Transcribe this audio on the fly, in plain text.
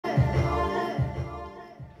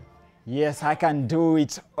Yes, I can do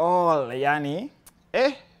it all, yani.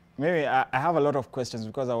 Maybe I have a lot of questions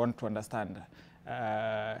because I want to understand.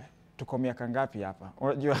 Tuko miaka ngapi hapa?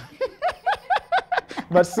 Unajua?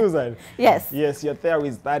 But Susan. Yes. Yes, you're there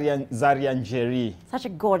with Zaria Njeri. Such a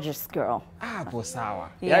gorgeous girl. Hapo sawa.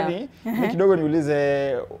 Yeah. Yani, ni kidogo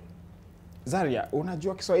niulize Zaria,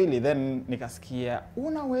 unajua Kiswahili? Then nikasikia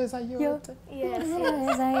unaweza yote. Yes.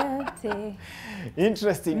 Unaweza yote.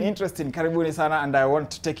 Interesting. Karibuni sana, and I want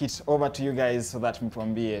to take it over to you guys so that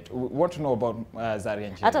mtuambie. We want to know about Zaria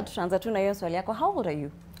Njeri. Hata tutaanza tu na hiyo swali yako. How old are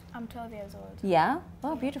you? I'm 12 years old. Yeah.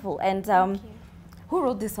 Oh, beautiful. And Thank you. who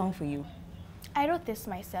wrote this song for you? I wrote this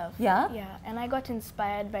myself. Yeah? Yeah, and I got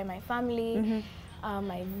inspired by my family,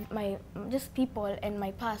 my just people and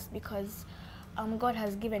my past, because God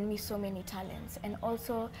has given me so many talents. And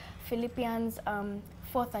also Philippians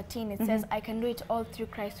 4:13, it says, I can do it all through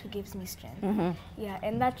Christ who gives me strength. Yeah,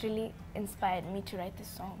 and that really inspired me to write this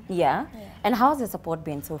song. Yeah. Yeah. And how's the support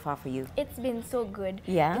been so far for you? It's been so good.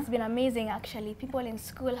 Yeah. It's been amazing, actually. People in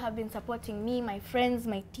school have been supporting me, my friends,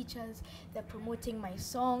 my teachers. They're promoting my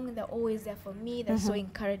song. They're always there for me. They're so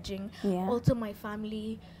encouraging. Yeah. Also my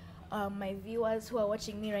family, my viewers who are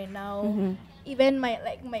watching me right now. Even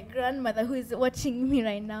my grandmother who is watching me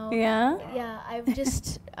right now. Yeah. Yeah, I've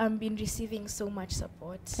just been receiving so much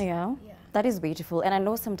support. Yeah. Yeah. That is beautiful. And I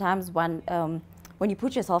know sometimes when you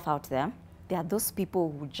put yourself out there are those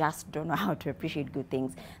people who just don't know how to appreciate good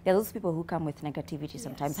things. There are those people who come with negativity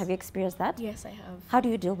sometimes. Yes. Have you experienced that? Yes, I have. How do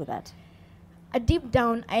you deal with that? Deep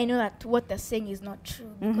down, I know that what they're saying is not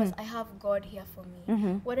true because I have God here for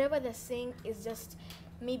me. Whatever they're saying is just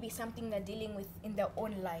maybe something they're dealing with in their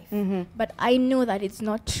own life. But I know that it's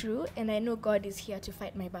not true, and I know God is here to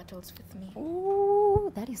fight my battles with me.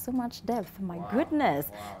 Ooh, that is so much depth. My goodness.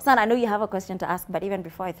 Son, I know you have a question to ask, but even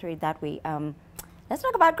before I throw it that way, let's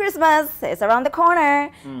talk about Christmas. It's around the corner,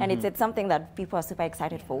 and it's something that people are super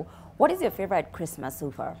excited for. What is your favorite Christmas so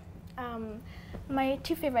far? My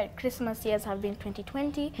two favorite Christmas years have been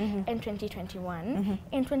 2020 and 2021.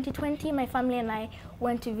 In 2020, my family and I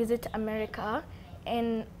went to visit America,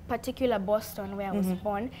 in particular Boston, where I was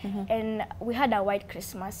born, and we had a white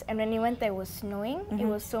Christmas. And when we went there, it was snowing. It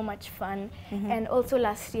was so much fun. And also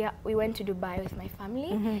last year, we went to Dubai with my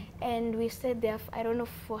family, and we stayed there, I don't know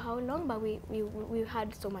for how long, but we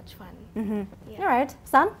had so much fun. Yeah. All right.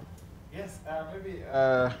 Son? Yes, maybe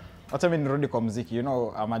hata mimi nirudi kwa muziki. You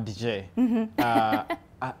know, I'm a DJ.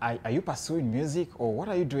 Are you pursuing music, or what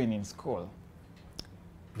are you doing in school?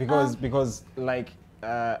 Because like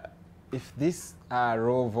if these are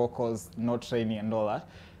raw vocals, no training and all that,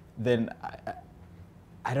 then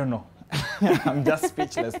I don't know. I'm just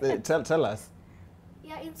speechless. Tell us.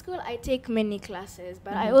 Yeah, in school I take many classes,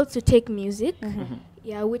 but I also take music.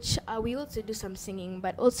 Yeah, which we also do some singing,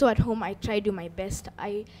 but also at home I try do my best.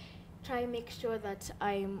 I try make sure that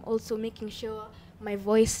I'm also making sure my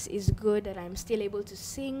voice is good, that I'm still able to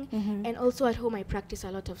sing, and also at home I practice a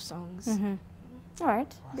lot of songs. All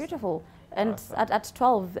right. Beautiful. And at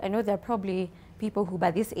 12, I know there are probably people who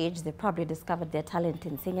by this age, they probably discovered their talent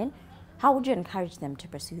in singing. How would you encourage them to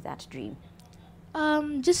pursue that dream?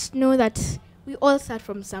 Just know that we all start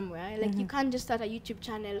from somewhere. Like you can't just start a YouTube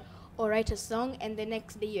channel or write a song and the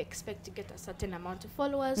next day you expect to get a certain amount of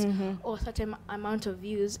followers or a certain amount of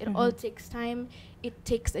views. It all takes time, it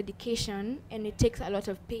takes dedication, and it takes a lot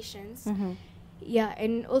of patience. Yeah,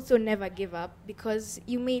 and also never give up, because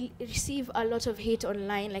you may receive a lot of hate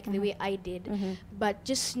online like the way I did, but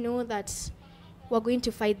just know that we're going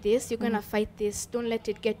to fight this. You're going to fight this. Don't let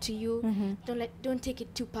it get to you. Don't take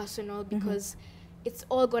it too personal, because it's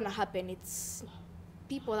all going to happen. It's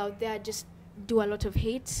people out there just do a lot of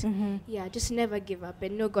hate. Yeah, just never give up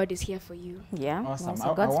and know God is here for you. Yeah. Awesome.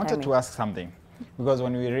 Well, so I wanted timing. to ask something, because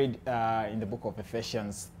when we read in the book of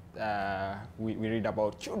Ephesians, we read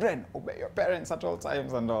about children, obey your parents at all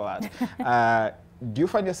times and all that. Do you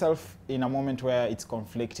find yourself in a moment where it's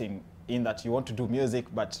conflicting, in that you want to do music,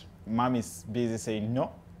 but mom is busy saying,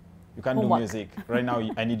 no, you can't Homework. do music. Right now,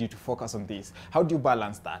 I need you to focus on this. How do you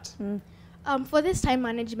balance that? For this, time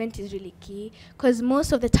management is really key, because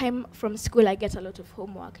most of the time from school I get a lot of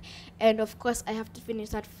homework, and of course I have to finish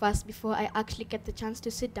that first before I actually get the chance to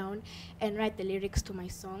sit down and write the lyrics to my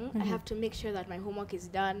song. I have to make sure that my homework is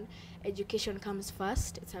done. Education comes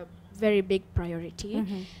first. It's a very big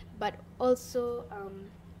priority. But also,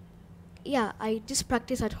 yeah, I just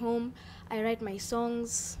practice at home. I write my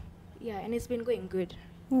songs. Yeah, and it's been going good.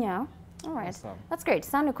 Yeah. All right. Awesome. That's great.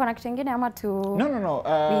 San, uko na kitu kingine ama tu...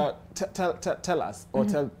 No. Tell us, or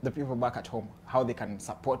tell the people back at home how they can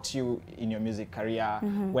support you in your music career,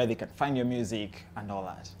 where they can find your music and all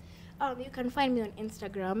that. You can find me on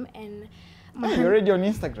Instagram and Oh, you're already on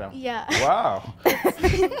Instagram? Yeah. Wow.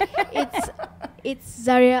 It's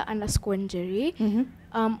Zaria _Njeri.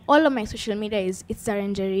 All of my social media is it's Zaria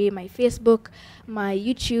Njeri. My Facebook, my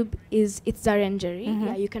YouTube is it's Zaria Njeri.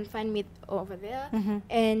 Yeah, you can find me over there.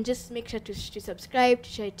 And just make sure to subscribe, to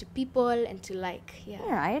share it to people, and to like. Yeah.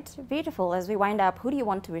 All right, beautiful. As we wind up, who do you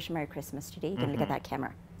want to wish Merry Christmas today? You can look at that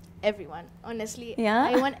camera. Everyone, honestly. Yeah?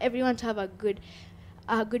 I want everyone to have a good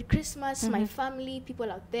Christmas. My family,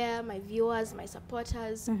 people out there, my viewers, my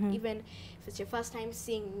supporters, even if it's your first time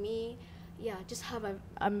seeing me, yeah, just have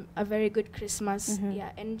a very good Christmas.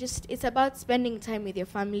 Yeah, and just it's about spending time with your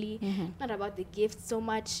family, not about the gifts so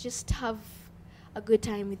much. Just have a good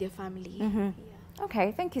time with your family. Yeah.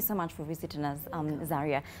 Okay, thank you so much for visiting us,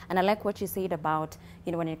 Zaria. And I like what you said about,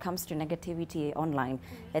 you know, when it comes to negativity online,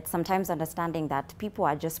 it's sometimes understanding that people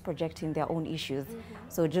are just projecting their own issues.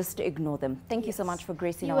 So just ignore them. Thank you so much for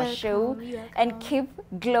gracing our show. And keep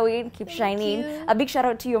glowing, keep shining. A big shout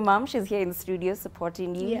out to your mom. She's here in the studio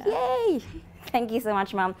supporting you. Yeah. Yay! Thank you so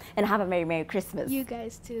much, Mom. And have a Merry, Merry Christmas. You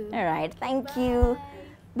guys too. All right, thank you.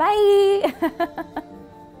 Bye.